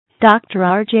Dr.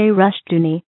 R.J.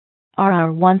 Rushduni,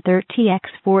 RR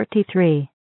 130X43.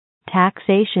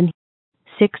 Taxation.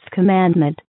 Sixth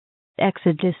Commandment.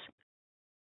 Exodus.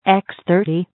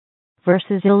 X30,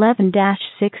 verses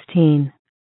 11-16.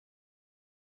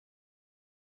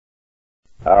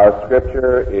 Our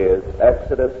scripture is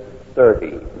Exodus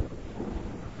 30.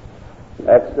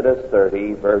 Exodus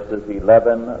 30, verses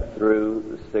 11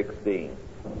 through 16.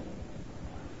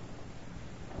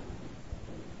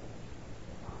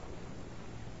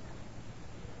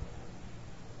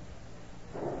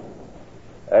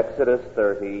 Exodus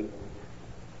 30,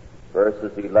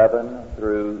 verses 11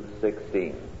 through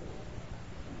 16.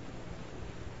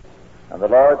 And the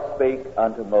Lord spake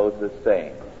unto Moses,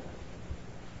 saying,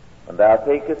 When thou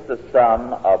takest the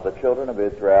sum of the children of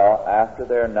Israel after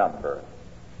their number,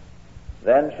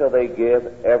 then shall they give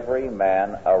every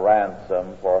man a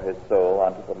ransom for his soul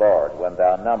unto the Lord when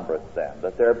thou numberest them,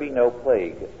 that there be no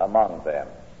plague among them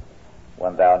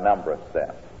when thou numberest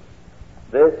them.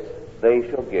 This they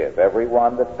shall give, every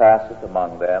one that passeth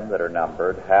among them that are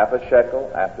numbered, half a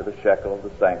shekel after the shekel of the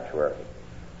sanctuary.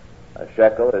 A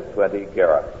shekel is 20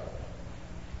 gerahs.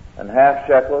 And half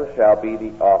shekel shall be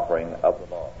the offering of the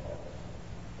Lord.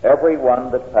 Every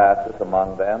one that passeth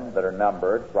among them that are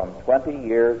numbered from 20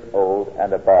 years old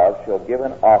and above shall give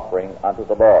an offering unto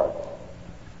the Lord.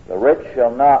 The rich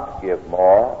shall not give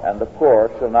more, and the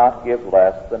poor shall not give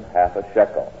less than half a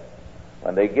shekel,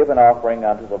 when they give an offering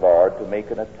unto the Lord to make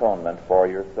an atonement for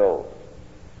your souls.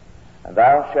 And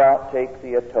thou shalt take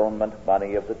the atonement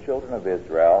money of the children of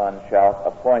Israel, and shalt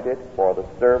appoint it for the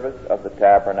service of the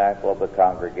tabernacle of the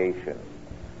congregation,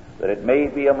 that it may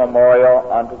be a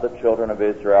memorial unto the children of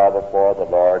Israel before the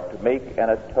Lord, to make an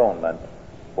atonement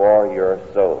for your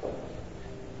souls.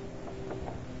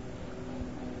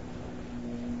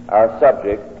 Our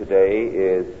subject today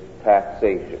is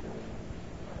taxation.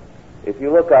 If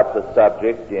you look up the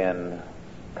subject in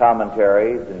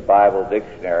commentaries and Bible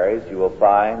dictionaries, you will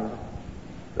find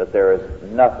that there is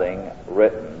nothing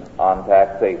written on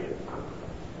taxation.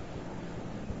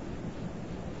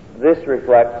 This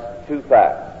reflects two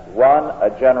facts. One, a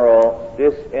general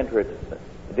disinterest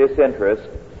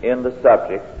in the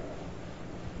subject,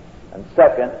 and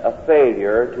second, a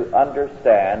failure to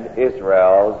understand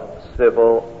Israel's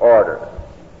civil order.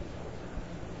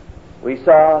 We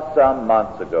saw some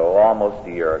months ago, almost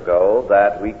a year ago,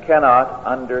 that we cannot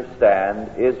understand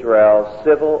Israel's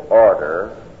civil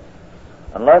order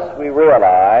unless we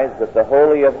realize that the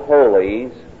Holy of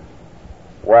Holies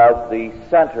was the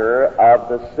center of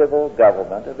the civil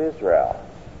government of Israel.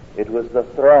 It was the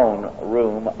throne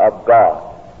room of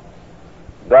God.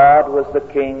 God was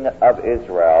the king of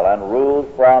Israel and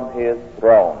ruled from his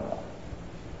throne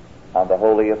on the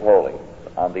Holy of Holies,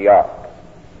 on the ark.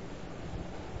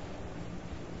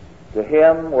 To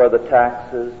him were the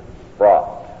taxes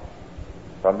brought.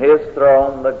 From his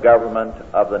throne the government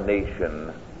of the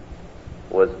nation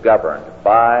was governed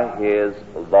by his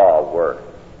law word.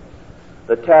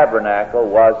 The tabernacle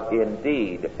was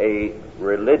indeed a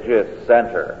religious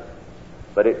center,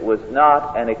 but it was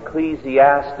not an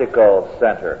ecclesiastical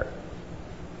center.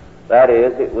 That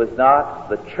is, it was not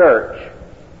the church,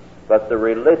 but the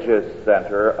religious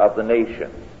center of the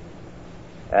nation.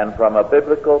 And from a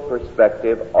biblical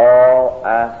perspective, all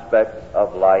aspects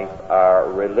of life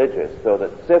are religious, so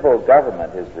that civil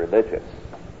government is religious.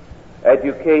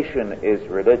 Education is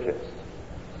religious.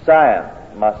 Science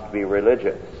must be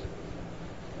religious.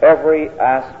 Every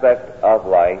aspect of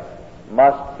life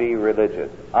must be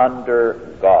religious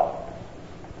under God.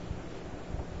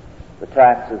 The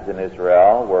taxes in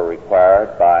Israel were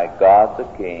required by God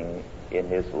the King in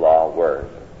his law word,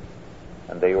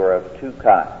 and they were of two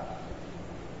kinds.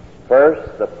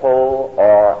 First, the poll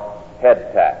or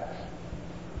head tax.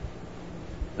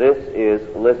 This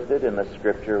is listed in the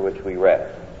scripture which we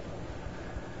read.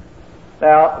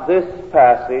 Now, this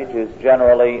passage is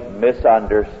generally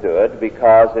misunderstood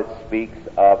because it speaks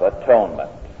of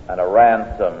atonement and a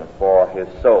ransom for his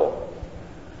soul.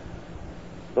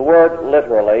 The word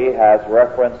literally has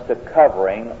reference to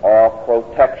covering or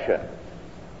protection.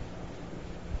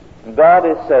 God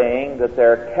is saying that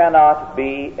there cannot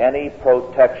be any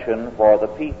protection for the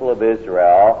people of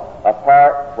Israel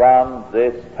apart from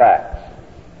this tax.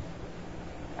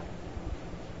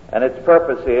 And its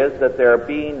purpose is that there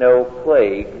be no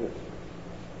plague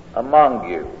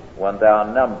among you when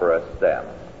thou numberest them.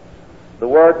 The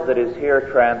word that is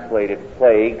here translated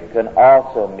plague can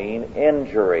also mean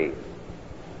injury.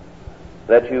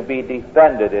 That you be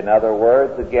defended, in other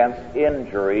words, against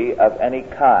injury of any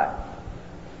kind.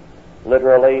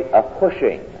 Literally, a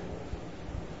pushing,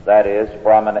 that is,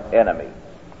 from an enemy.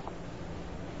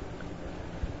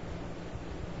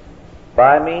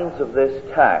 By means of this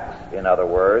tax, in other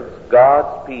words,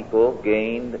 God's people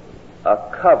gained a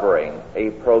covering, a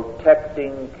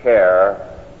protecting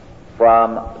care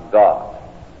from God.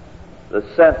 The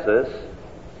census,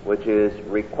 which is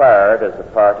required as a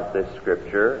part of this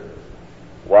scripture,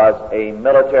 was a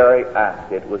military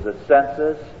act. It was a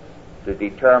census to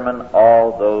determine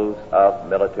all those of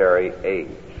military age.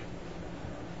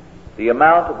 The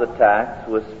amount of the tax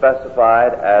was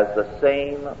specified as the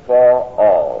same for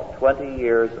all, 20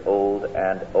 years old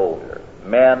and older,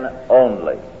 men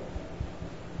only.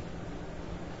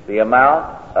 The amount,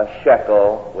 a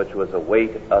shekel, which was a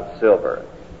weight of silver.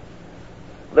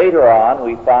 Later on,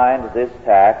 we find this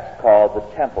tax called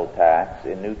the temple tax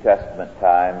in New Testament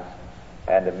times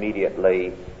and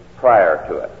immediately prior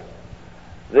to it.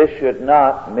 This should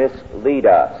not mislead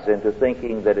us into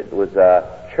thinking that it was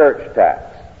a church tax.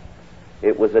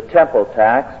 It was a temple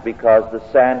tax because the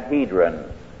Sanhedrin,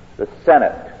 the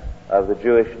Senate of the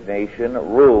Jewish nation,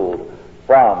 ruled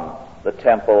from the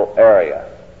temple area.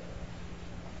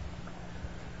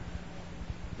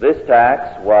 This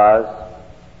tax was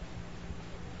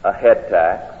a head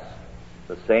tax,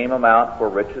 the same amount for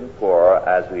rich and poor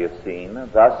as we have seen.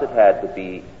 Thus it had to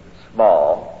be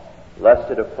small,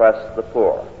 lest it oppress the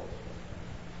poor.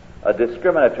 A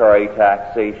discriminatory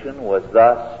taxation was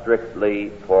thus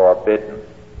strictly forbidden.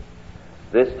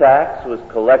 This tax was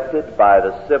collected by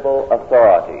the civil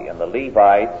authority, and the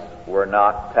Levites were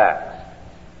not taxed.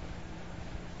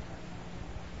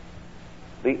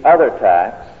 The other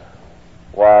tax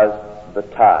was the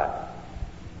tithe,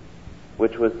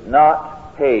 which was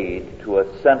not paid to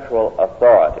a central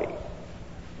authority,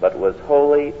 but was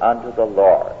wholly unto the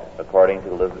Lord, according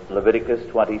to Leviticus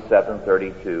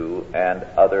 27:32 and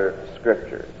other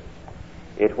scriptures.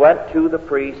 It went to the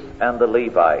priests and the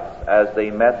Levites as they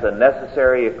met the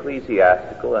necessary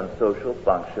ecclesiastical and social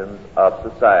functions of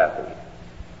society.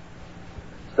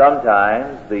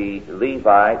 Sometimes the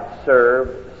Levites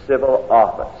served civil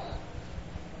office.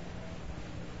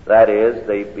 That is,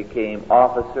 they became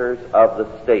officers of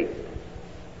the state.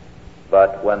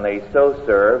 But when they so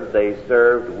served, they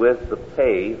served with the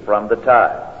pay from the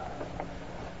tithe.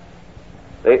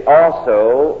 They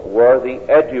also were the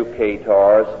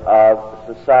educators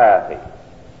of society.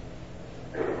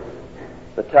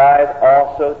 The tithe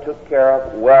also took care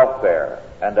of welfare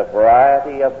and a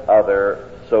variety of other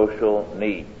social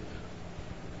needs.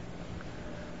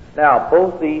 Now,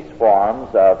 both these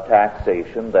forms of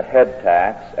taxation, the head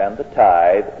tax and the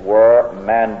tithe, were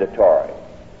mandatory.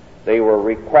 They were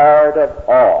required of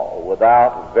all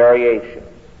without variation.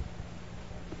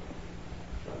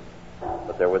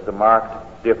 But there was a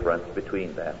marked difference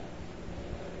between them.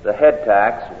 The head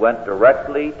tax went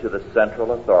directly to the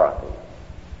central authority.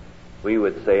 We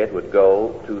would say it would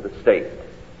go to the state.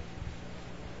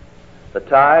 The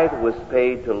tithe was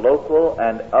paid to local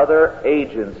and other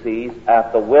agencies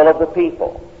at the will of the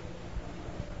people.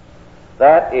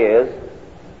 That is,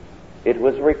 it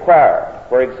was required.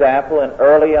 For example, in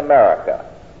early America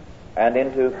and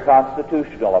into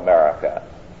constitutional America,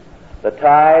 the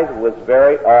tithe was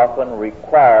very often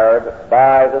required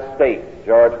by the state.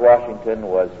 George Washington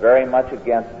was very much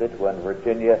against it when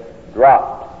Virginia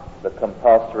dropped the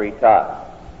compulsory tithe.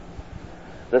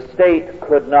 The state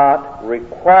could not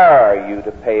require you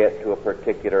to pay it to a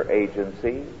particular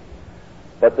agency,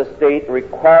 but the state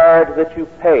required that you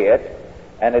pay it,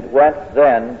 and it went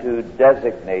then to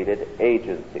designated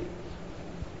agencies.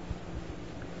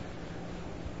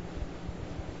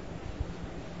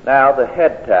 Now, the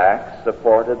head tax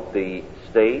supported the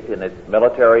state in its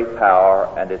military power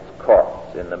and its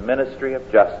courts, in the ministry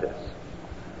of justice.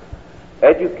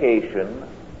 Education,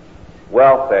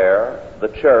 welfare, the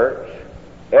church,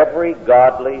 every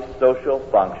godly social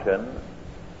function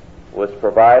was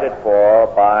provided for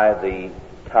by the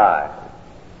tithe,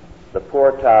 the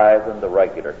poor tithe and the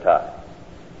regular tithe.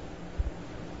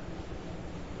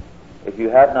 If you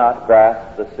have not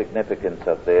grasped the significance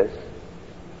of this,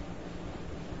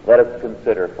 let us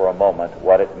consider for a moment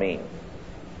what it means.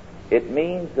 It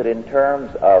means that in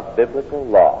terms of biblical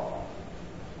law,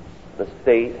 the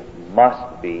state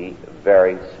must be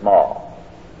very small.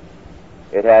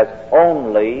 It has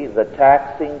only the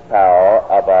taxing power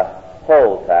of a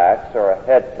poll tax or a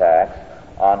head tax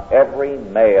on every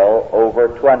male over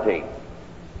 20.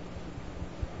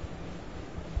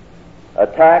 A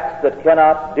tax that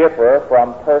cannot differ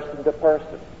from person to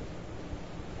person.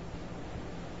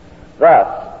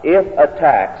 Thus, if a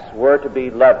tax were to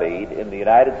be levied in the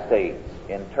United States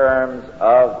in terms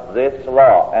of this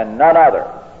law and none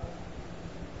other,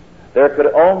 there could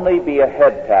only be a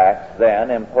head tax then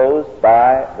imposed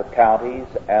by the counties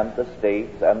and the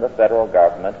states and the federal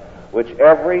government which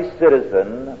every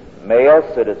citizen, male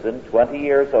citizen, 20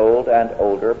 years old and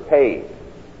older, paid.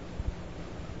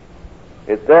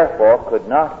 It therefore could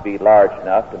not be large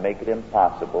enough to make it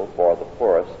impossible for the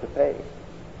poorest to pay.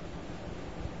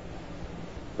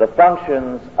 The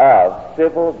functions of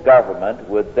civil government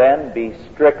would then be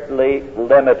strictly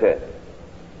limited.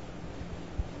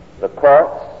 The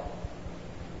courts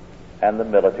and the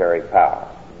military power.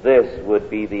 This would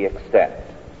be the extent.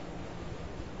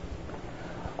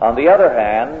 On the other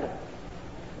hand,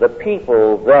 the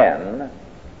people then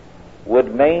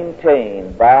would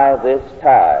maintain by this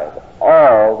tithe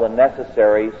all the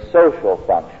necessary social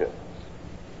functions,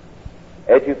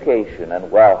 education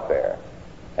and welfare,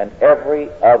 and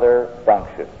every other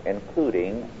function,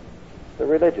 including the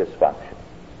religious function.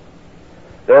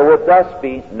 There would thus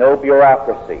be no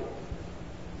bureaucracy.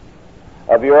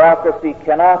 A bureaucracy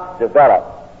cannot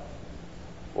develop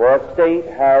where a state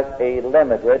has a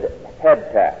limited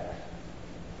head tax.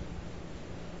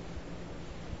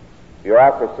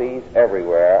 Bureaucracies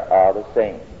everywhere are the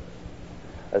same.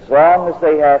 As long as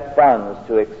they have funds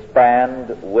to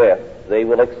expand with, they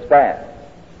will expand.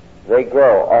 They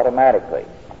grow automatically.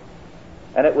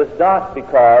 And it was not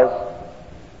because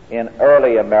in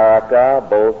early America,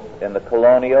 both in the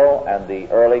colonial and the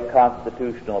early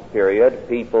constitutional period,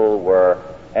 people were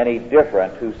any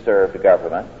different who served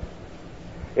government.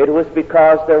 It was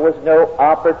because there was no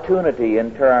opportunity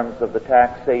in terms of the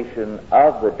taxation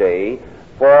of the day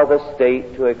for the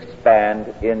state to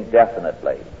expand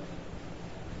indefinitely.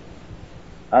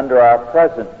 Under our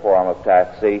present form of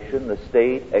taxation, the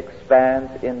state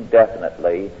expands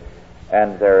indefinitely,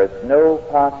 and there is no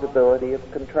possibility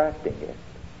of contracting it.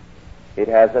 It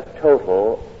has a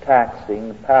total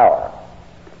taxing power.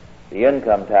 The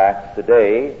income tax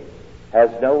today has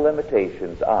no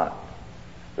limitations on it.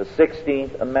 The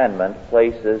 16th Amendment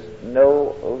places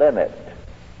no limit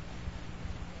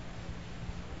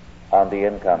on the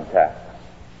income tax.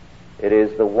 It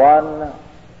is the one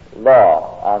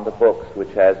law on the books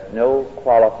which has no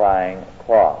qualifying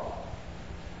clause.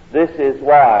 This is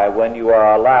why when you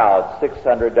are allowed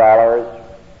 $600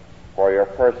 for your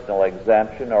personal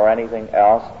exemption or anything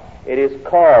else, it is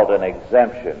called an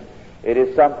exemption. It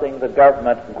is something the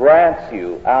government grants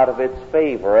you out of its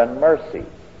favor and mercy.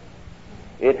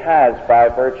 It has, by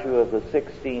virtue of the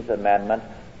 16th Amendment,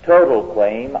 total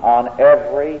claim on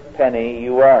every penny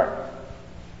you earn.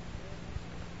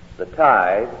 The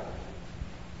tithe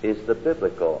is the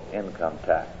biblical income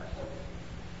tax,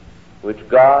 which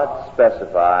God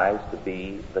specifies to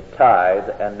be the tithe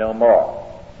and no more.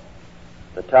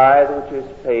 The tithe which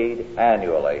is paid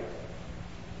annually.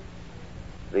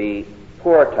 The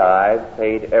poor tithe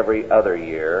paid every other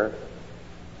year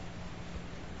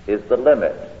is the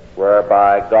limit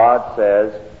whereby God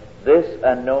says, this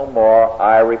and no more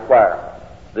I require.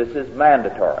 This is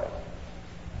mandatory.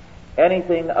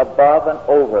 Anything above and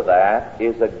over that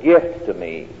is a gift to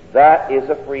me. That is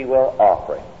a free will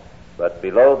offering. But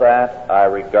below that, I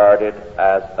regard it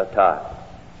as a tithe.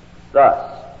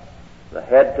 Thus, the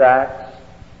head tax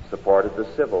supported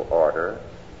the civil order.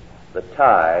 The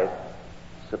tithe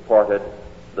supported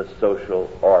the social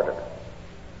order.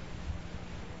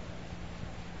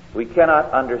 We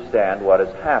cannot understand what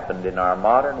has happened in our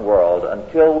modern world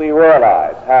until we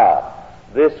realize how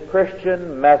this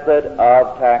Christian method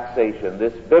of taxation,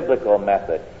 this biblical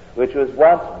method, which was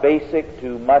once basic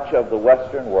to much of the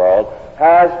Western world,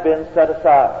 has been set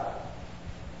aside.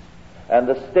 And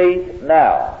the state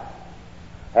now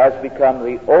has become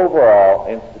the overall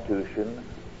institution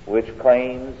which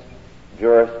claims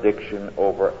jurisdiction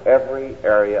over every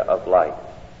area of life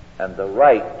and the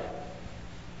right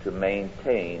to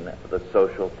maintain the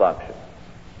social function.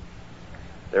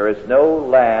 There is no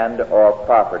land or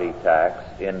property tax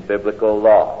in biblical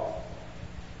law.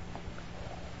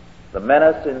 The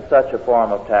menace in such a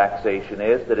form of taxation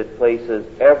is that it places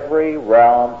every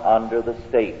realm under the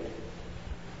state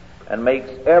and makes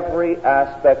every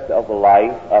aspect of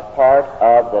life a part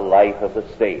of the life of the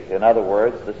state. In other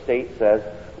words, the state says,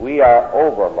 we are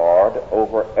overlord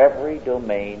over every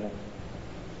domain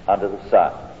under the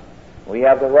sun. We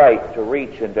have the right to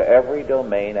reach into every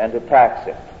domain and to tax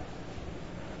it.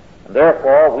 And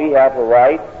therefore, we have the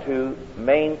right to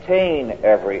maintain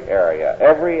every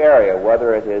area,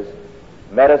 whether it is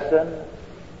medicine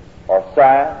or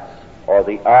science or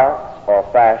the arts or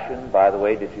fashion. By the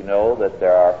way, did you know that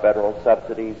there are federal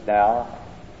subsidies now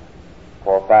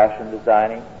for fashion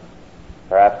designing?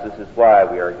 Perhaps this is why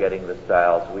we are getting the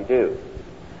styles we do.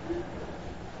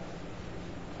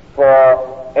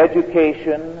 For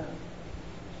education,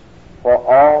 for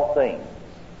all things,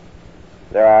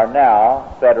 there are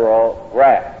now federal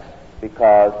grants.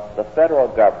 because the federal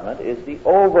government is the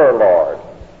overlord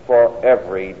for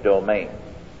every domain.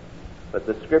 But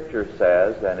the Scripture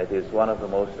says, and it is one of the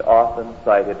most often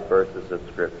cited verses of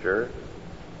Scripture,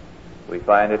 we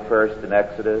find it first in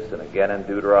Exodus and again in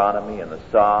Deuteronomy, in the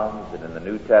Psalms, and in the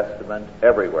New Testament,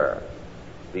 everywhere.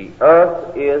 The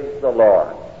earth is the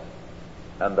Lord's,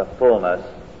 and the fullness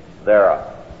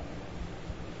thereof.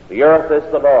 The earth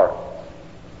is the Lord's.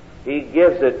 He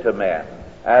gives it to men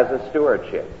as a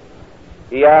stewardship.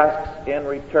 He asks in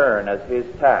return as his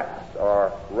tax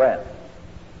or rent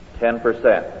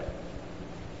 10%.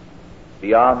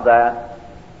 Beyond that,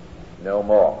 no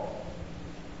more.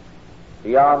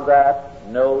 Beyond that,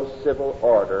 no civil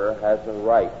order has a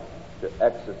right to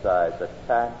exercise a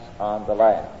tax on the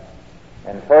land.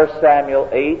 In 1 Samuel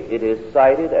 8, it is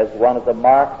cited as one of the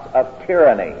marks of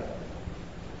tyranny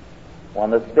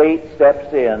when the state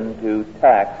steps in to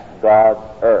tax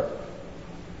God's earth.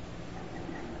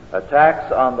 A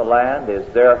tax on the land is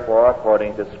therefore,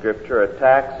 according to Scripture, a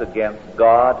tax against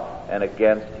God and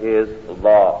against His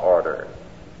law order.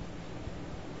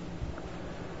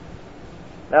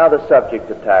 Now the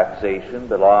subject of taxation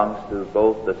belongs to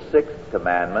both the 6th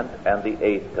commandment and the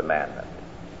 8th commandment.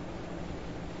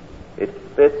 It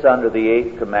fits under the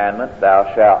 8th commandment,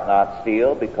 thou shalt not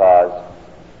steal, because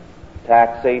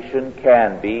taxation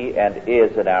can be and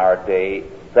is in our day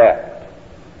theft.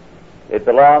 It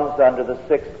belongs under the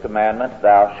 6th commandment,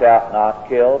 thou shalt not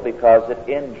kill, because it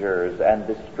injures and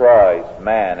destroys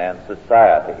man and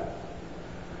society.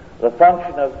 The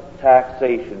function of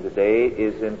taxation today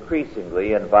is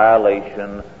increasingly in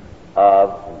violation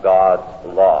of God's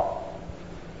law.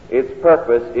 Its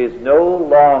purpose is no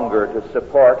longer to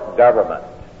support government.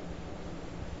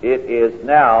 It is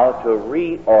now to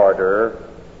reorder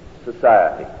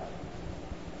society.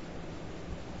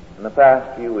 In the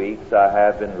past few weeks, I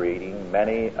have been reading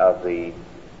many of the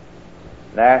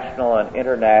national and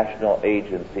international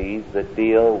agencies that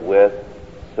deal with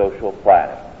social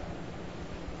planning.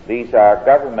 These are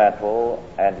governmental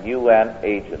and UN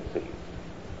agencies.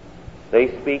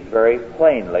 They speak very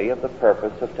plainly of the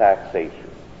purpose of taxation.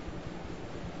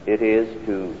 It is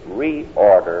to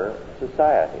reorder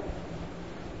society.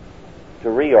 To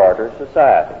reorder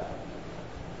society.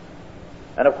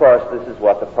 And of course, this is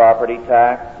what the property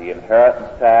tax, the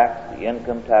inheritance tax, the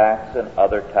income tax, and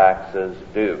other taxes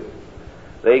do.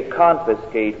 They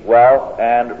confiscate wealth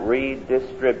and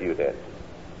redistribute it.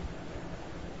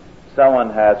 Someone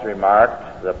has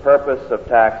remarked, the purpose of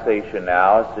taxation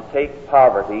now is to take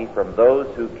poverty from those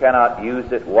who cannot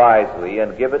use it wisely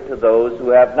and give it to those who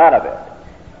have none of it.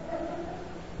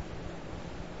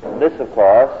 This, of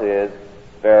course, is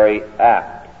very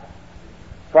apt.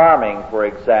 Farming, for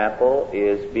example,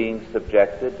 is being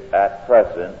subjected at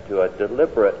present to a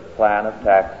deliberate plan of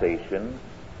taxation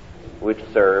which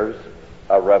serves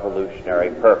a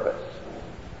revolutionary purpose.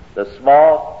 The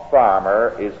small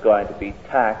farmer is going to be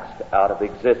taxed out of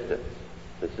existence.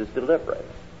 This is deliberate.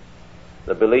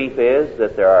 The belief is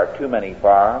that there are too many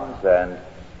farms and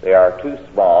they are too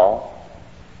small,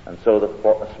 and so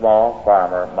the small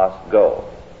farmer must go.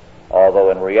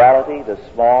 Although in reality, the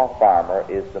small farmer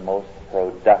is the most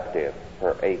productive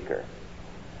per acre.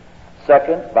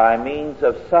 Second, by means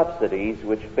of subsidies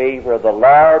which favor the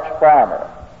large farmer.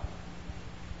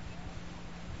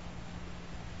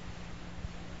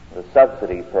 The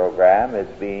subsidy program is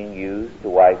being used to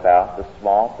wipe out the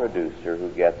small producer who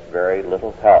gets very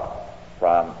little help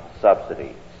from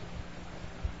subsidies.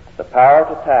 The power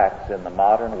to tax in the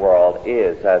modern world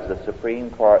is, as the Supreme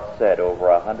Court said over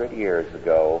 100 years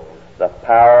ago, the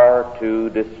power to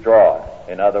destroy.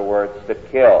 In other words, to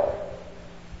kill.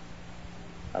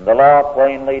 And the law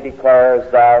plainly declares,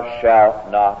 thou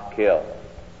shalt not kill.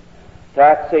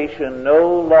 Taxation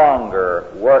no longer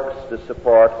works to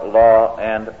support law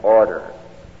and order.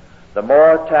 The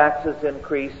more taxes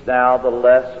increase now, the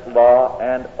less law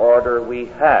and order we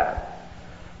have,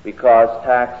 because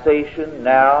taxation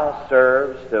now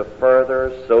serves to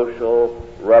further social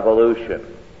revolution.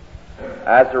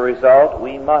 As a result,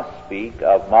 we must speak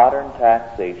of modern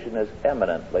taxation as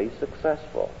eminently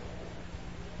successful.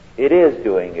 It is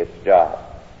doing its job.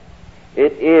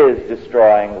 It is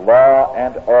destroying law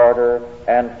and order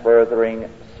and furthering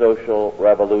social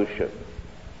revolution.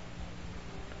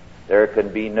 There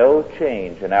can be no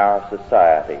change in our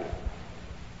society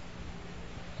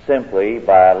simply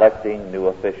by electing new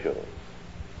officials.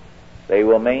 They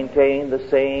will maintain the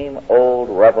same old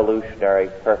revolutionary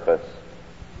purpose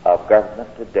of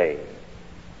government today,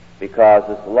 because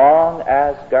as long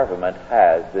as government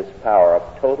has this power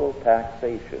of total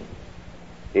taxation,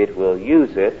 it will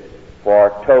use it for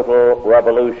total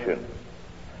revolution.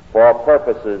 for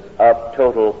purposes of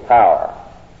total power.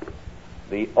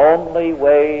 The only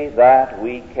way that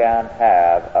we can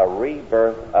have a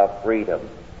rebirth of freedom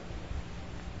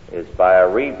is by a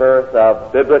rebirth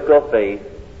of biblical faith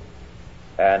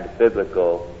and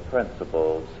biblical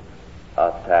principles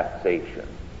of taxation.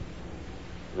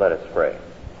 Let us pray.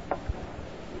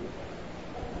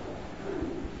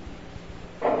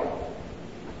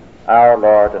 Our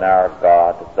Lord and our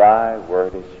God, thy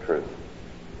word is truth.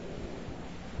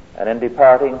 And in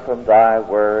departing from thy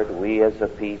word, we as a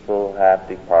people have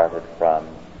departed from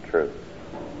truth.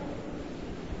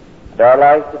 And our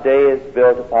life today is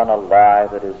built upon a lie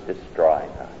that is destroying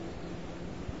us.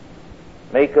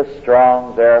 Make us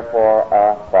strong, therefore,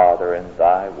 our Father, in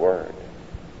thy word.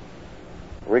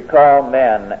 Recall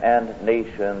men and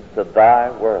nations to thy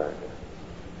word,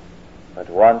 that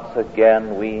once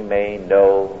again we may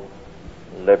know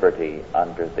liberty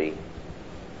under thee.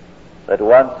 That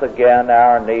once again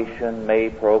our nation may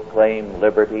proclaim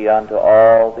liberty unto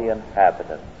all the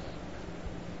inhabitants,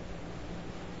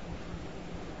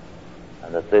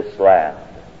 and that this land,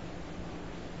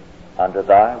 under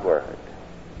thy word,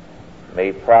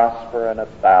 may prosper and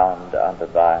abound unto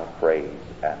thy praise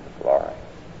and glory.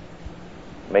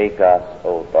 Make us,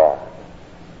 O Lord,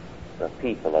 the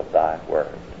people of thy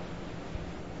word.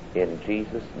 In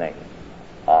Jesus' name,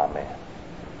 amen.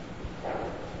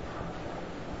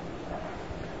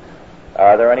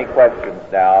 Are there any questions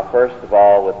now? First of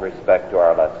all, with respect to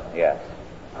our lesson. Yes.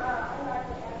 I'd like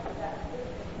to answer that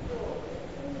Christian school. It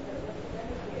seems that what the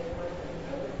indicated was that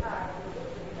through the time we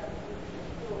would become Christian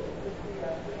school, it would be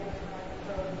a free enterprise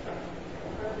program.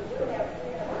 Because we would have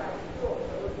free enterprise schools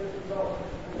that would just go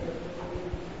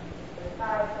the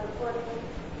time supporting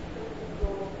Christian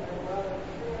schools as well as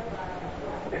free enterprise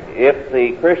schools. If the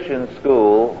Christian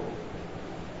school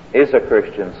is a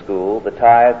Christian school, the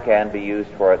tithe can be used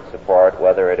for its support,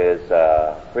 whether it is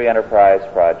a free enterprise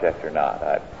project or not.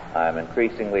 I'm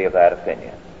increasingly of that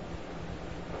opinion.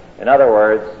 In other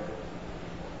words,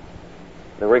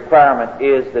 the requirement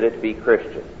is that it be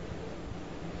Christian.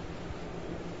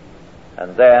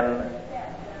 And then,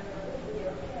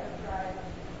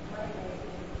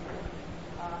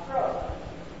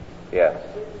 yes,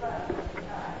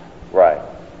 right,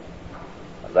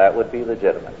 that would be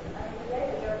legitimate.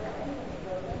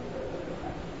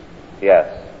 Yes.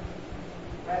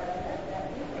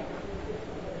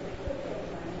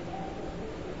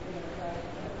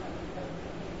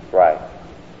 Right.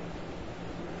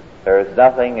 There is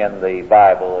nothing in the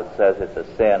Bible that says it's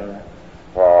a sin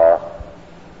for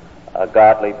a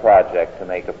godly project to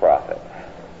make a profit.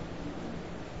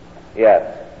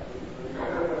 Yes.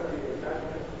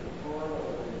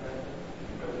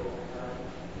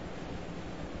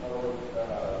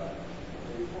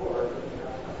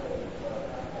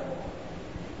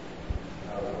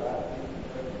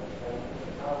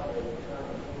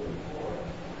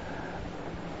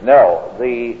 No,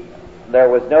 there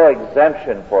was no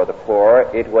exemption for the poor.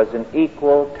 It was an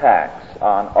equal tax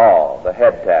on all, the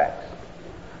head tax.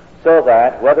 So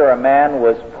that whether a man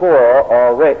was poor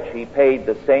or rich, he paid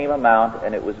the same amount,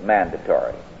 and it was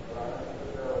mandatory.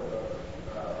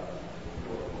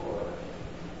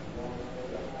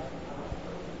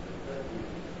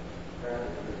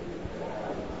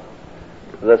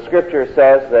 The Scripture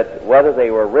says that whether they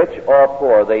were rich or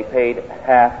poor, they paid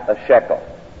half a shekel.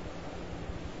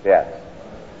 Yes.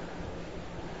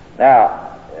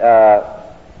 Now,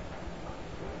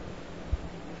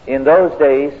 in those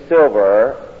days,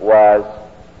 silver was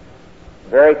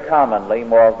very commonly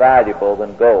more valuable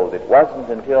than gold. It wasn't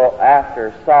until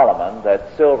after Solomon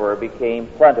that silver became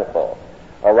plentiful,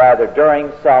 or rather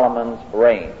during Solomon's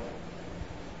reign.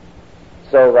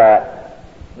 So that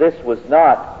this was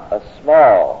not a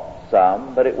small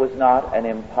sum, but it was not an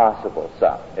impossible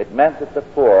sum. It meant that the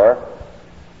poor,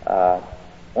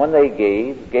 when they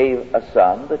gave a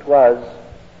sum that was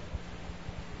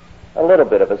a little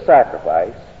bit of a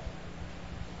sacrifice,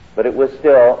 but it was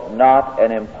still not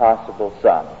an impossible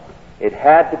sum. It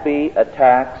had to be a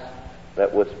tax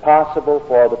that was possible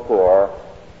for the poor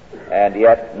and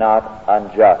yet not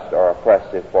unjust or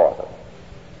oppressive for them.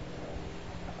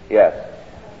 Yes.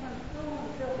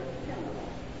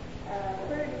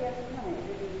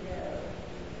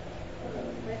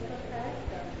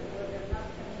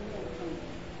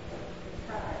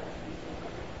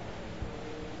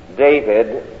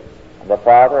 David, the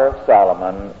father of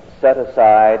Solomon, set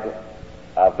aside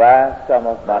a vast sum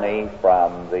of money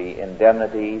from the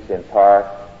indemnities, in part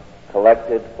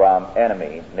collected from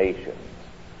enemy nations,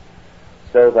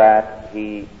 so that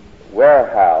he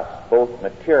warehoused both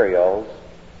materials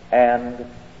and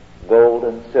gold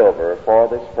and silver for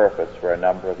this purpose for a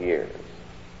number of years.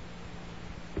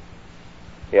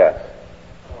 Yes.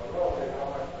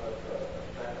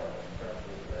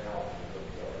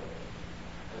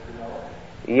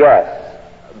 Yes.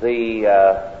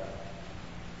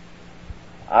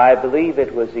 I believe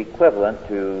it was equivalent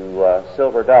to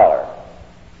silver dollar.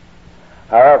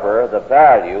 However, the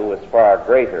value was far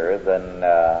greater than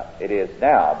it is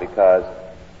now, because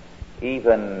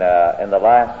even in the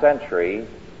last century,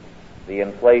 the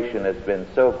inflation has been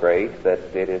so great that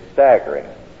it is staggering.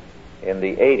 In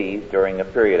the 80s, during a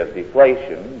period of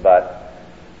deflation, but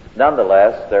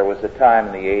nonetheless, there was a time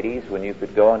in the 80s when you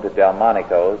could go into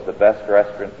Delmonico's, the best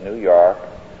restaurant in New York,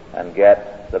 and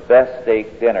get the best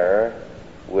steak dinner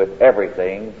with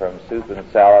everything from soup and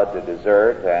salad to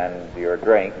dessert and your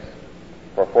drinks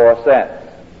for 4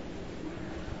 cents.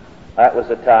 That was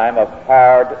a time of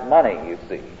hard money, you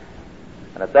see.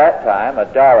 And at that time, a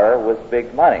dollar was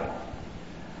big money.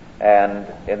 And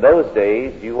in those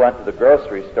days, you went to the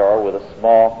grocery store with a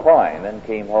small coin and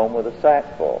came home with a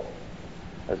sack full.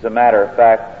 As a matter of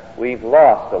fact, we've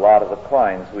lost a lot of the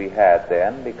coins we had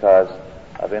then because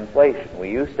of inflation. We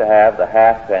used to have the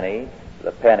halfpenny,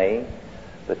 the penny,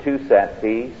 the 2-cent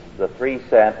piece, the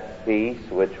 3-cent piece,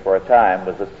 which for a time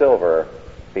was a silver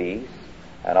piece,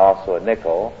 and also a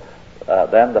nickel,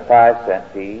 then the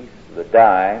 5-cent piece, the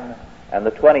dime, and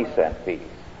the 20-cent piece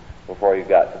before you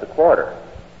got to the quarter.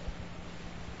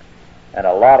 And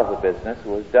a lot of the business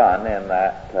was done in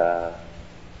that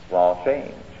small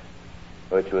change,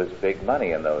 which was big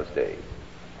money in those days.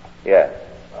 Yes?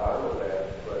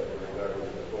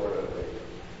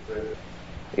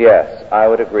 Yes, I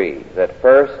would agree that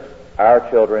first, our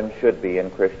children should be in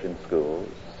Christian schools.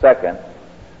 Second,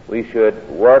 we should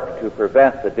work to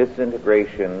prevent the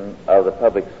disintegration of the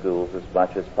public schools as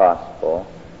much as possible,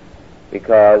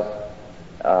 because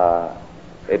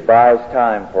it buys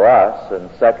time for us. And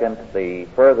second, the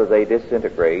further they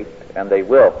disintegrate, and they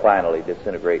will finally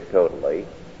disintegrate totally,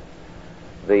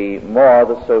 the more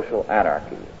the social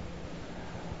anarchy.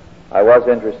 I was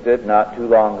interested not too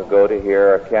long ago to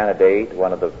hear a candidate,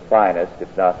 one of the finest,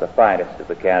 if not the finest of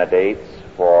the candidates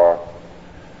for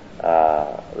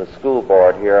the school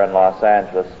board here in Los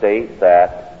Angeles state,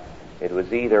 that it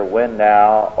was either win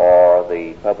now or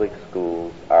the public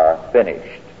schools are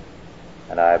finished.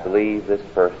 And I believe this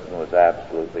person was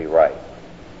absolutely right.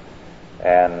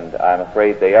 And I'm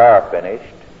afraid they are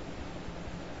finished.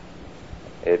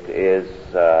 It is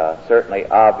certainly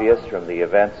obvious from the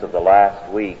events of the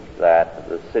last week that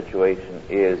the situation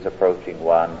is approaching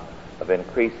one of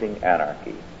increasing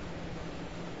anarchy.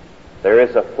 There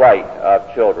is a flight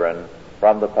of children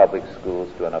from the public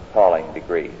schools to an appalling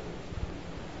degree.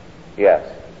 Yes?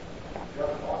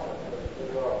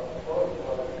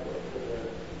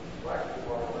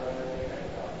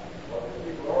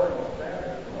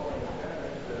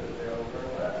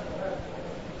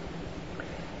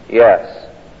 Yes.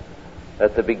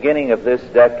 At the beginning of this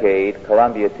decade,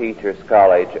 Columbia Teachers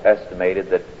College estimated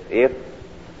that if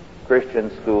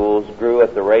Christian schools grew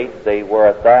at the rate they were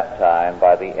at that time,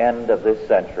 by the end of this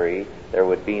century, there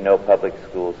would be no public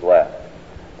schools left.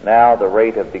 Now the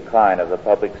rate of decline of the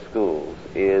public schools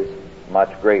is much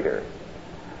greater.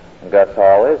 And Gus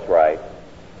Hall is right.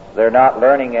 They're not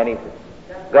learning anything.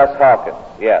 Gus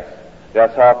Hawkins, yes.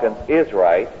 Gus Hawkins is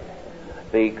right.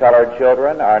 The colored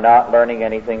children are not learning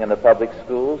anything in the public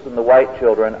schools, and the white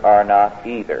children are not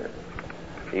either.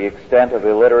 The extent of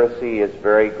illiteracy is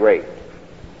very great.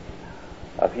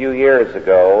 A few years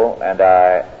ago, and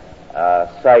I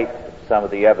cite some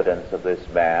of the evidence of this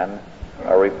man,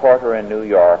 a reporter in New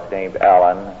York named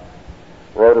Allen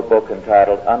wrote a book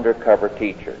entitled Undercover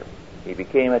Teacher. He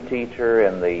became a teacher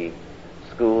in the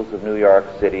schools of New York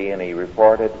City, and he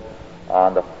reported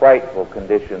on the frightful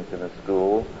conditions in the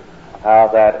school, how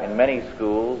that in many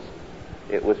schools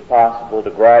it was possible to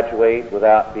graduate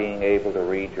without being able to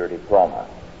read your diploma,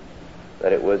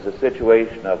 that it was a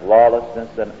situation of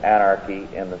lawlessness and anarchy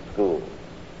in the schools.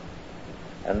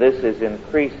 And this is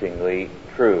increasingly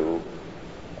true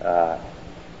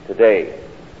today.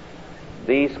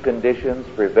 These conditions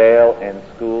prevail in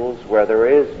schools where there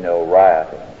is no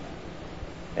rioting.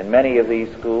 In many of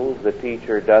these schools, the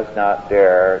teacher does not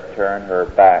dare turn her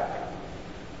back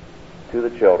to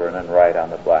the children and write on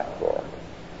the blackboard.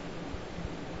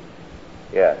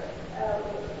 Yes?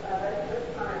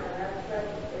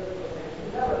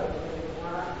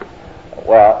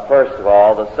 Well, first of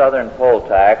all, the Southern poll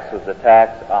tax was a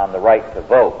tax on the right to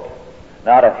vote,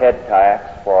 not a head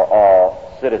tax for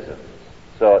all citizens.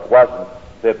 So it wasn't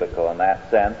biblical in that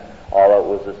sense,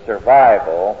 although it was a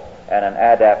survival and an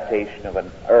adaptation of an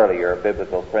earlier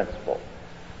biblical principle.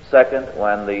 Second,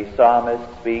 when the psalmist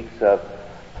speaks of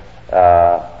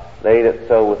They that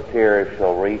sow with tears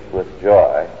shall reap with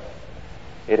joy.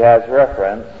 It has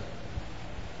reference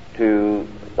to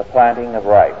the planting of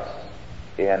rice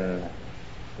in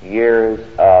years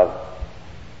of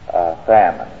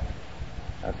famine.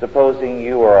 And supposing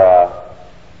you were a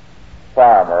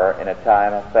farmer in a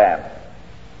time of famine,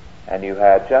 and you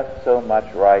had just so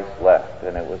much rice left,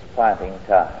 and it was planting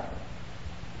time.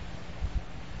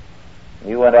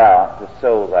 You went out to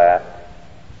sow that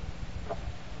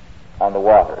on the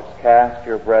waters. Cast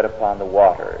your bread upon the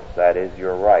waters, that is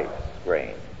your rice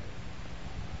grain.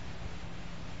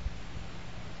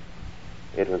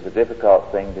 It was a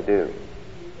difficult thing to do.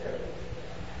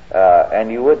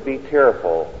 And you would be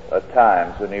tearful at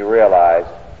times when you realized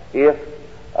if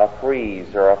a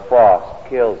freeze or a frost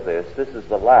kills this is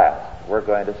the last. We're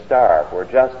going to starve.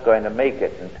 We're just going to make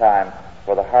it in time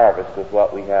for the harvest with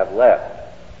what we have left.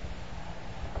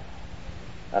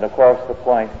 And of course the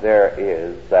point there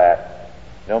is that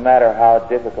no matter how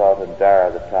difficult and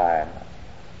dire the time,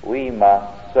 we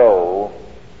must sow,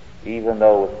 even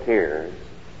though with tears,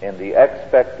 in the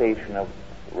expectation of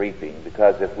reaping,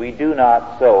 because if we do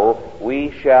not sow,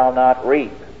 we shall not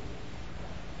reap.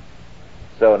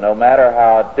 So no matter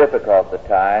how difficult the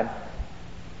time,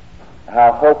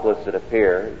 how hopeless it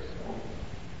appears,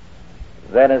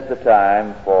 then is the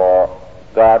time for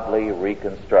godly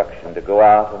reconstruction, to go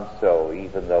out and sow,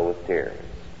 even though with tears.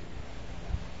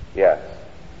 Yes.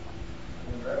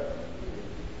 In reference to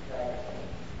the taxation,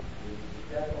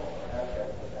 the general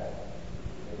aspect of that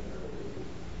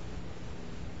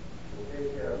will take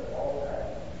care of all that,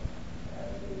 and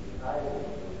the tithe will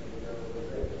take care of the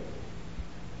provision,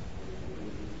 which will be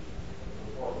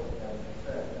important and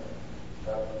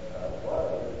but what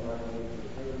of this money is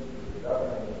given to the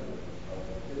government of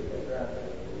the city of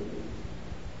Granite,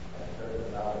 and certain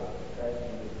amount of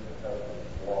protection because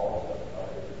of walls of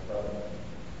its government.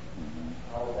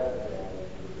 How would that be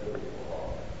to the law?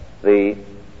 The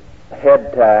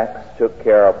head tax took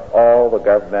care of all the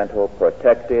governmental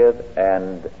protective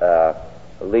and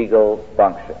legal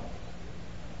functions.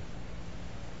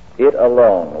 It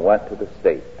alone went to the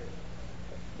state.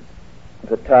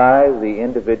 The tithe the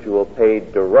individual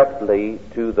paid directly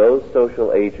to those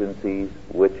social agencies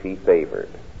which he favored.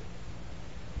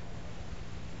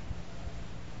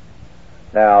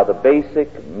 Now, the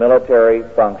basic military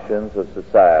functions of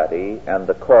society and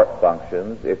the court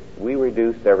functions, if we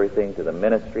reduced everything to the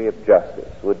ministry of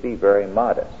justice, would be very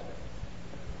modest.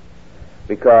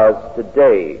 Because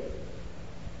today,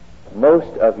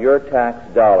 most of your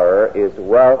tax dollar is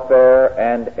welfare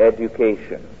and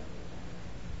education.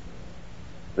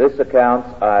 This accounts,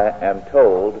 I am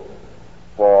told,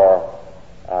 for,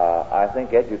 I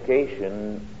think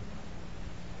education,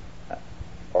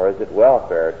 or is it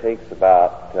welfare, takes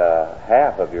about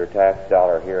half of your tax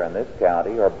dollar here in this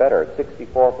county, or better,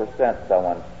 64%,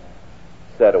 someone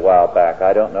said a while back.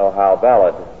 I don't know how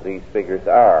valid these figures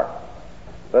are,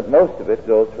 but most of it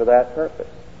goes for that purpose.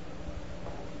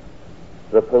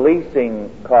 The policing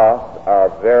costs are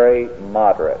very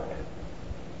moderate,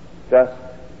 just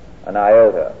an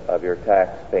iota of your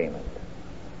tax payment.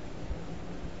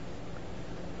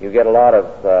 You get a lot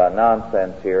of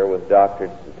nonsense here with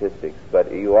doctored statistics,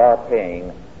 but you are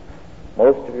paying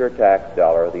most of your tax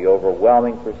dollar, the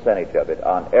overwhelming percentage of it,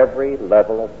 on every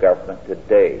level of government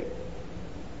today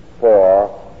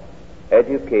for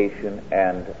education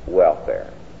and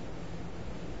welfare.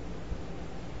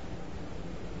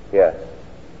 Yes?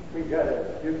 We got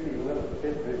a juicy little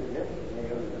tidbit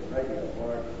yesterday on the radio,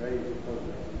 large radio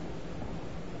program,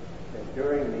 that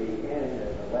during the end of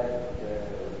the last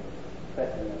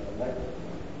session of the election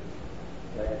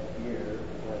last year,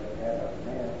 when they had a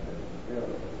massive bill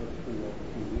that was through over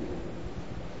 2 years,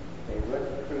 they went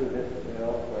through this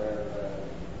bill where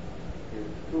his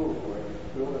school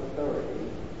authority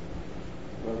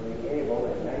will be able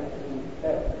in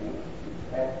 1970 to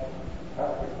tax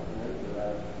property owners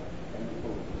without any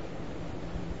food.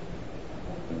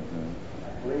 I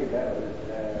believe that was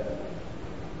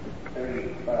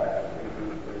 35.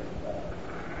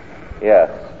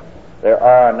 Yes. There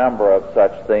are a number of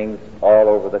such things all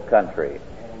over the country.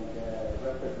 And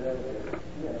Representative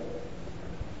Smith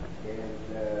is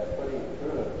putting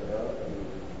through a bill to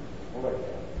avoid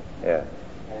that. Yes.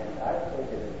 And I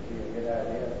think it would be a good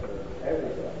idea for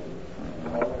everybody,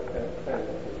 all the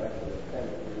senators, elected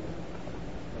senators,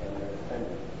 and their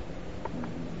senators.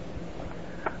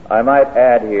 I might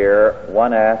add here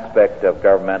one aspect of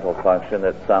governmental function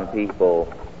that some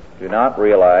people do not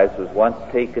realize was once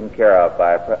taken care of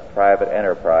by private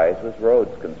enterprise was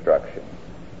roads construction.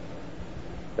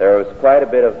 There was quite a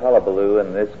bit of hullabaloo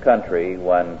in this country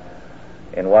when,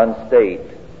 in one state,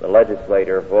 the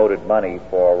legislator voted money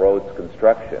for roads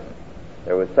construction,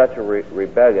 there was such a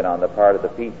rebellion on the part of the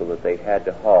people that they had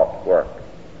to halt work.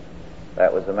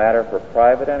 That was a matter for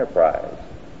private enterprise.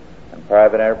 And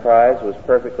private enterprise was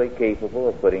perfectly capable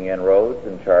of putting in roads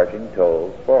and charging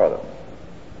tolls for them.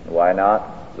 Why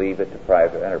not leave it to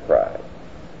private enterprise?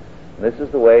 And this is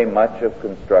the way much of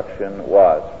construction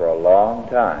was for a long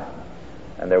time.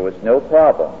 And there was no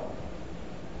problem.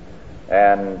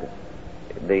 And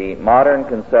the modern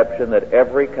conception that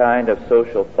every kind of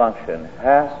social function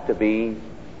has to be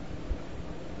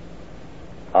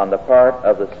on the part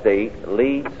of the state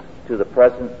leads to the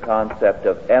present concept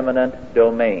of eminent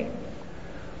domain,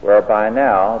 whereby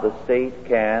now the state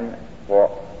can, for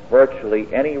virtually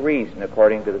any reason,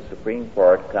 according to the Supreme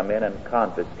Court, come in and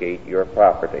confiscate your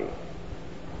property.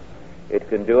 It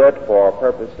can do it for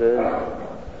purposes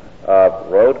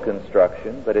of road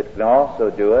construction, but it can also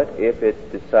do it if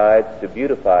it decides to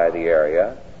beautify the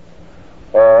area,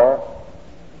 or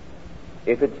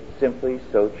if it simply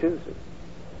so chooses.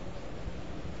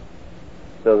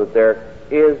 So that there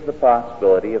is the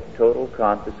possibility of total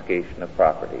confiscation of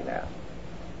property now.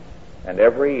 And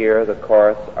every year the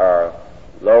courts are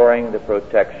lowering the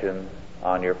protection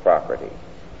on your property.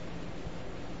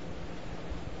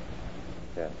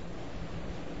 Yes.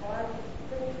 Well, I was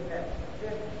thinking that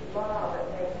this law that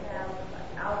they have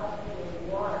allocating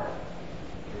water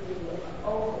to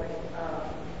only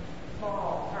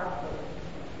small parcels,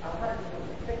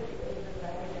 160 acres, I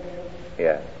think it is,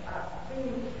 Yes.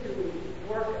 seems to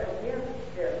work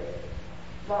against this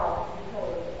law that you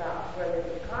told us about, where they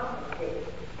would confiscate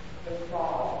the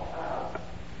small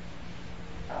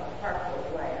parcel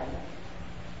of land.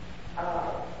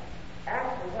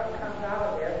 Actually, what comes out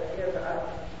of this is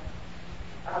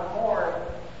a more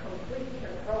complete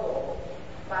control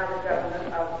by the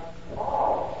government of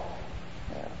all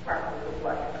parcels of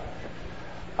land.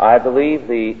 I believe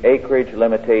the acreage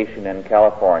limitation in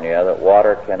California, that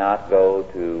water cannot go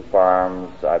to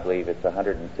farms, I believe it's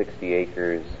 160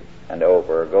 acres and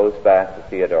over, goes back to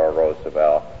Theodore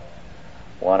Roosevelt,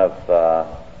 one of the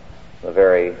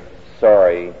very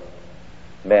sorry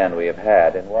men we have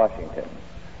had in Washington.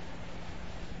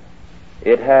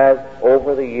 It has,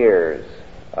 over the years,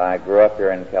 I grew up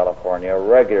here in California,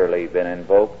 regularly been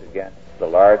invoked against the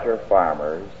larger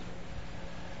farmers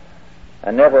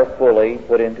and never fully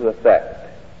put into effect.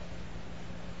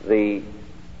 The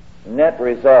net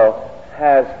result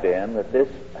has been that this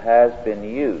has been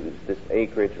used, this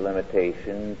acreage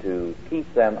limitation, to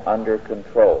keep them under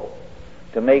control,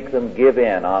 to make them give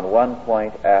in on one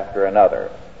point after another,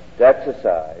 to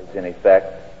exercise, in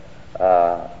effect,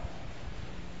 a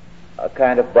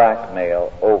kind of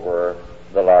blackmail over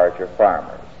the larger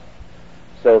farmers,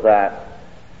 so that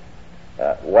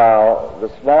while the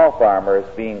small farmer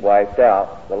is being wiped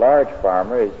out, the large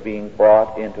farmer is being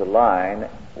brought into line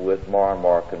with more and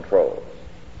more controls.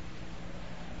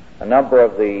 A number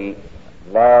of the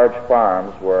large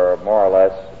farms were more or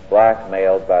less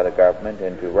blackmailed by the government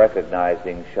into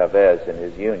recognizing Chavez and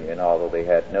his union, although they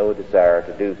had no desire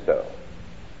to do so.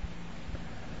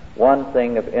 One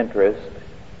thing of interest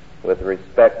with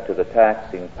respect to the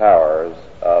taxing powers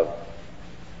of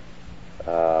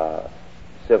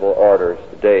civil orders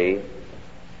today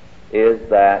is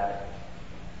that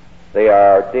they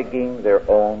are digging their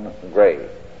own grave.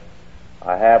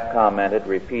 I have commented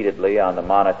repeatedly on the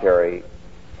monetary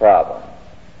problem.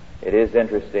 It is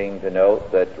interesting to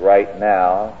note that right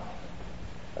now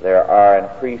there are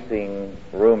increasing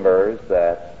rumors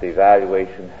that the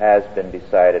valuation has been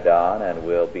decided on and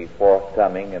will be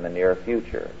forthcoming in the near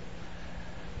future.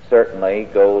 Certainly,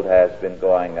 gold has been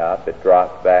going up. It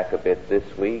dropped back a bit this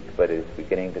week, but is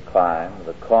beginning to climb.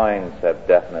 The coins have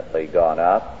definitely gone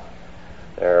up.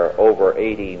 They're over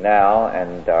 80 now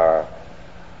and are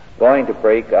going to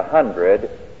break 100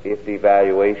 if the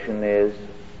valuation is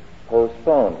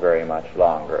postponed very much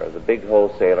longer. The big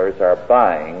wholesalers are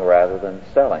buying rather than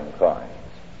selling coins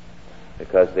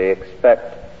because they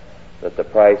expect that the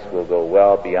price will go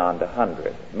well beyond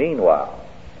 100. Meanwhile,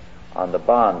 on the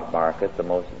bond market, the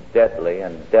most deadly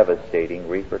and devastating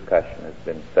repercussion has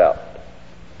been felt.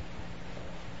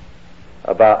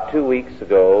 About 2 weeks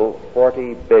ago,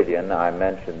 40 billion, I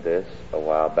mentioned this a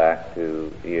while back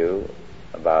to you,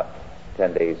 about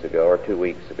 10 days ago or 2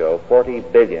 weeks ago, 40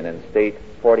 million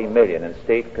in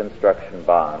state construction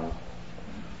bonds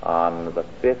on the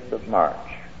 5th of March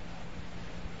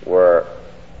were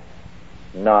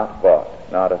not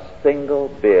bought. Not a single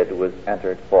bid was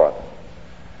entered for them.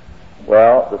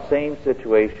 Well, the same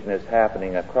situation is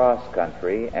happening across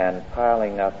country and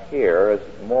piling up here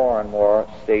as more and more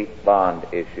state bond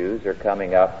issues are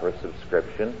coming up for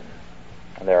subscription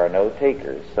and there are no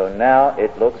takers. So now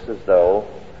it looks as though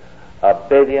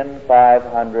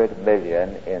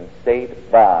 $1,500,000,000 in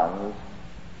state bonds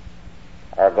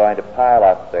are going to pile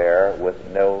up there with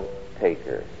no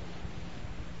takers.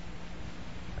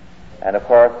 And of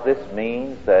course this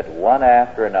means that one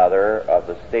after another of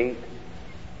the state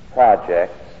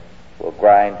projects will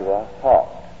grind to a halt.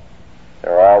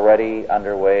 There are already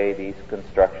underway these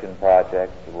construction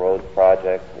projects, road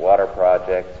projects, water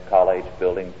projects, college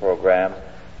building programs,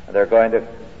 and they're going to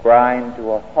grind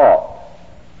to a halt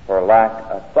for lack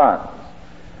of funds.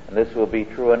 And this will be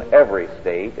true in every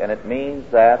state, and it means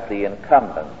that the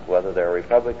incumbents, whether they're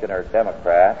Republican or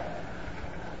Democrat,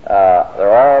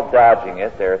 they're all dodging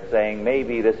it. They're saying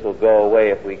maybe this will go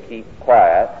away if we keep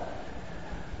quiet,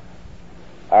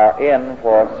 are in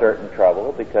for a certain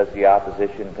trouble because the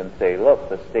opposition can say, look,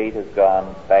 the state has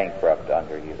gone bankrupt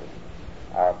under you.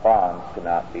 Our bonds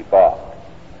cannot be bought.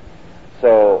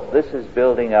 So this is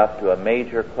building up to a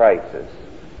major crisis,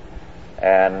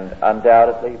 and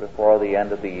undoubtedly before the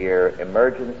end of the year,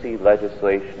 emergency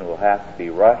legislation will have to be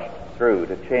rushed through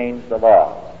to change the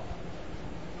laws,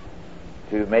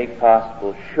 to make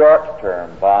possible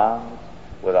short-term bonds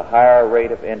with a higher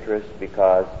rate of interest,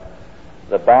 because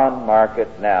the bond market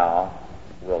now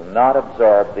will not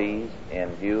absorb these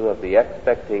in view of the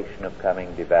expectation of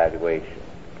coming devaluation.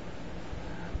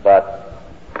 But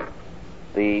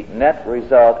the net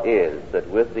result is that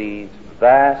with these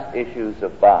vast issues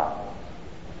of bonds,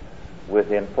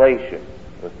 with inflation,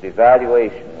 with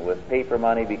devaluation, with paper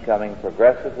money becoming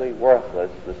progressively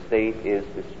worthless, the state is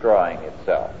destroying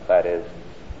itself. That is,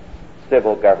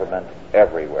 civil government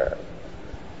everywhere.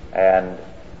 And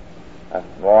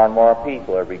more and more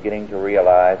people are beginning to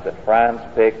realize that Franz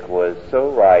Pick was so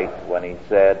right when he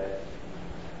said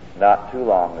not too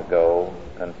long ago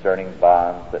concerning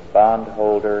bonds that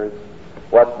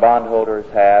what bondholders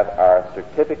have are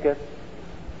certificates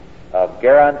of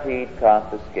guaranteed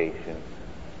confiscation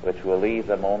which will leave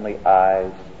them only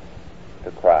eyes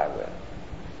to cry with.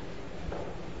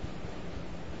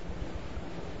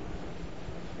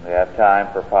 We have time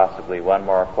for possibly one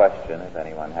more question if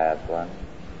anyone has one.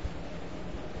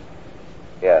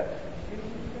 Yes. Do you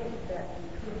think that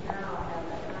between now and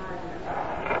the time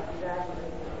exactly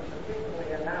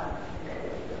particularly announced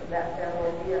that there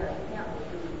will be an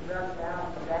attempt to run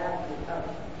down the value of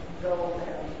gold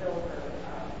and silver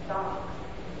stocks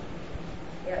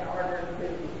in order to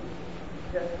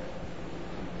just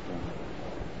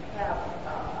have a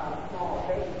small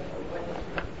base for winning?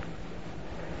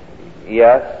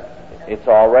 Yes, it's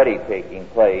already taking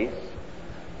place.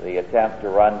 The attempt to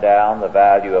run down the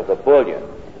value of the bullion.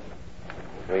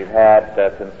 We've had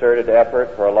a concerted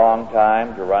effort for a long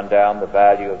time to run down the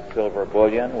value of silver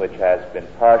bullion, which has been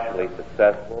partially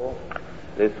successful.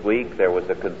 This week there was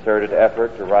a concerted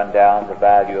effort to run down the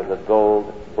value of the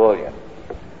gold bullion.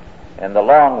 In the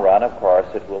long run, of course,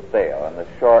 it will fail. In the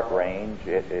short range,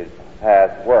 it has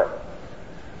worked.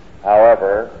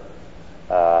 However,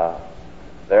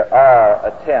 there are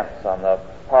attempts on the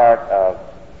part of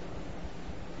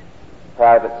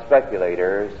private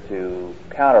speculators to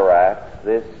counteract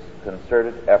this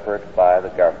concerted effort by the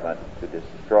government to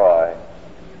destroy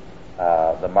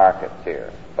the markets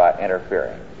here by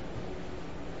interfering.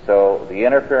 So the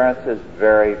interference is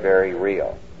very, very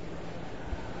real.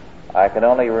 I can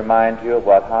only remind you of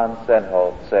what Hans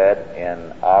Sennholz said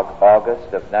in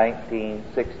August of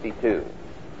 1962.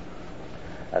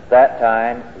 At that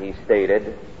time, he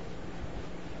stated,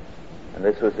 and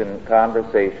this was in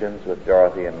conversations with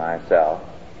Dorothy and myself,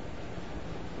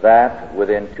 that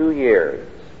within 2 years,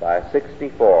 by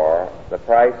 64, the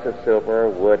price of silver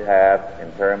would have,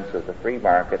 in terms of the free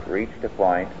market, reached a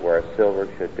point where silver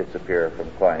should disappear from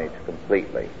coinage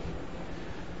completely.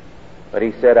 But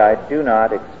he said, I do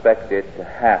not expect it to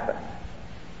happen,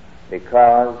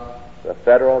 because the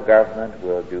federal government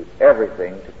will do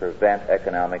everything to prevent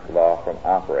economic law from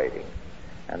operating.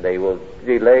 And they will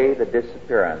delay the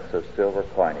disappearance of silver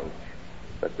coinage,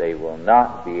 but they will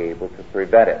not be able to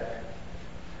prevent it.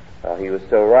 Well, he was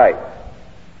so right.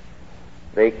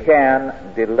 They can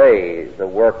delay the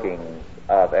workings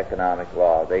of economic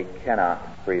law. They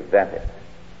cannot prevent it.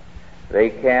 They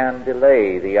can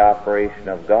delay the operation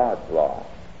of God's law,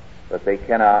 but they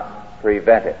cannot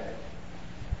prevent it.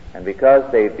 And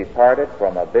because they've departed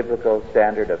from a biblical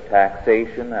standard of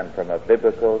taxation and from a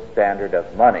biblical standard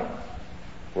of money,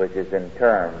 which is in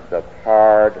terms of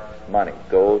hard money,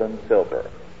 gold and silver,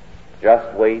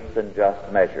 just weights and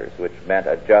just measures, which meant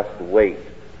a just weight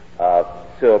of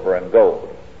silver and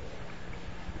gold.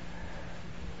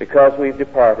 Because we've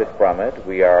departed from it,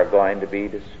 we are going to be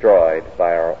destroyed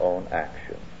by our own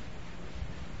action.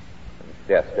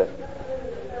 Yes, just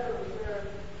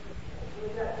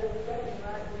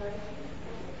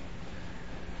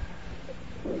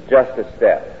a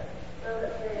step.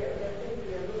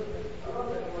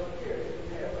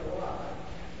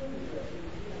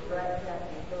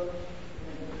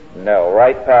 No,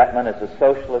 Wright Patman is a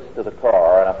socialist to the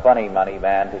core and a funny money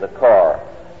man to the core.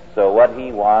 So what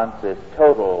he wants is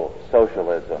total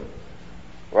socialism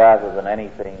rather than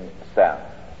anything sound.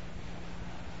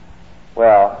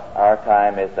 Well, our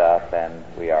time is up and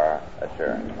we are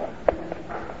adjourned.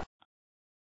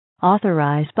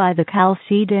 Authorized by the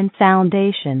Chalcedon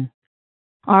Foundation.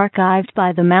 Archived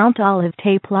by the Mount Olive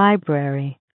Tape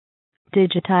Library.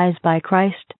 Digitized by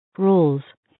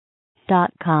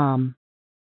ChristRules.com.